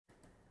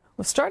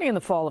Well, starting in the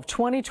fall of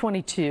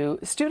 2022,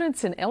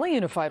 students in LA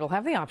Unified will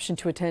have the option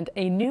to attend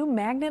a new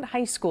magnet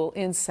high school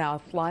in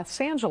South Los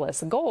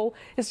Angeles. The goal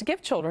is to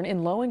give children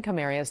in low-income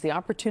areas the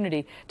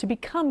opportunity to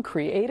become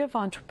creative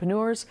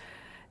entrepreneurs,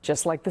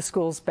 just like the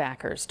school's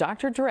backers,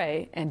 Dr.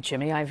 Dre and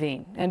Jimmy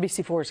Iovine.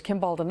 NBC4's Kim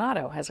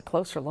Baldonado has a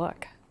closer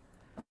look.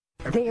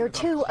 They are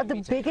two of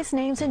the biggest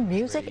names in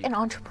music and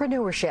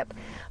entrepreneurship.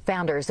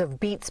 Founders of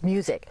Beats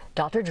Music,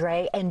 Dr.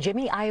 Dre and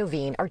Jimmy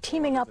Iovine are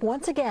teaming up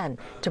once again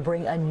to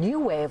bring a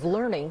new way of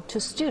learning to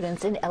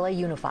students in LA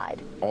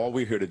Unified. All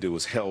we're here to do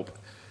is help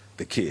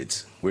the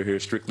kids. We're here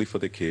strictly for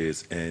the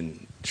kids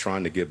and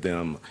trying to give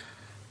them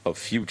a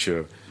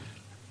future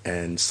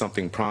and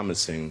something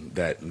promising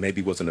that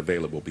maybe wasn't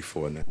available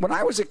before. When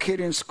I was a kid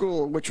in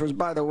school, which was,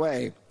 by the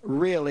way,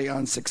 really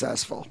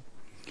unsuccessful,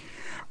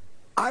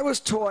 I was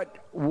taught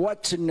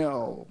what to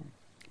know,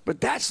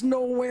 but that's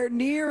nowhere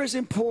near as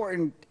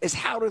important as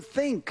how to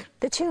think.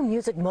 The two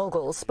music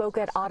moguls spoke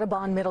at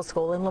Audubon Middle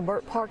School in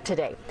Lambert Park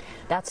today.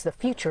 That's the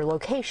future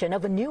location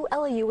of a new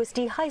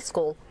LAUSD high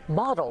school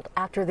modeled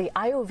after the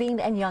Iovine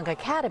and Young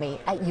Academy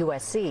at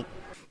USC.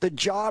 The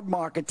job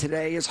market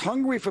today is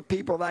hungry for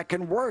people that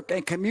can work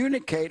and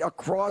communicate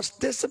across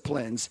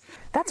disciplines.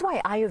 That's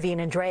why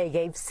Iovine and Dre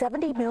gave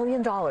 $70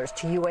 million to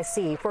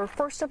USC for a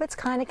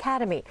first-of-its-kind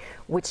academy,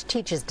 which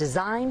teaches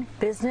design,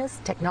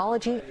 business,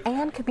 technology,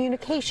 and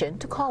communication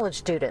to college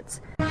students.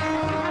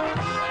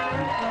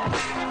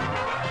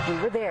 We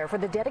were there for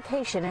the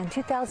dedication in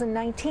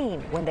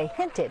 2019 when they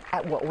hinted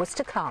at what was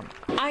to come.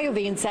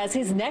 Iovine says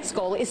his next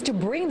goal is to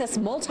bring this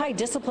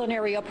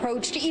multidisciplinary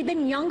approach to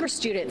even younger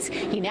students.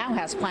 He now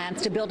has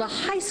plans to build a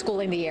high school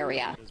in the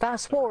area.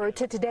 Fast forward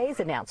to today's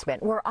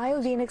announcement, where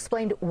Iovine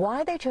explained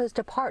why they chose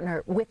to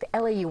partner with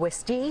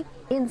LAUSD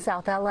in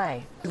South LA.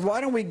 Why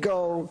don't we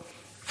go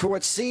for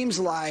what seems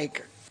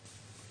like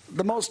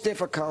the most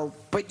difficult,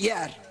 but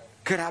yet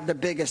could have the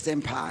biggest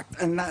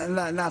impact? And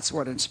that's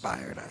what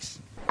inspired us.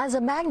 As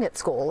a magnet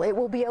school, it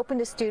will be open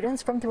to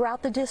students from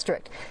throughout the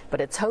district, but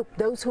it's hoped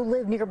those who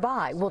live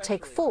nearby will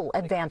take full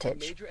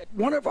advantage.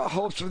 One of our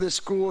hopes for this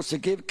school is to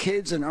give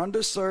kids in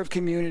underserved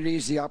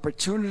communities the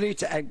opportunity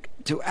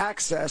to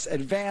access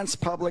advanced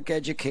public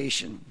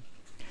education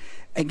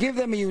and give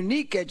them a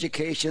unique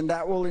education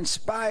that will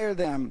inspire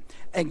them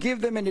and give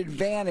them an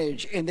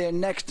advantage in their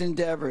next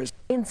endeavors.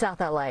 In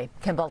South LA,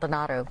 Kim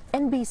Baldonado,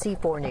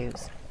 NBC4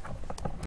 News.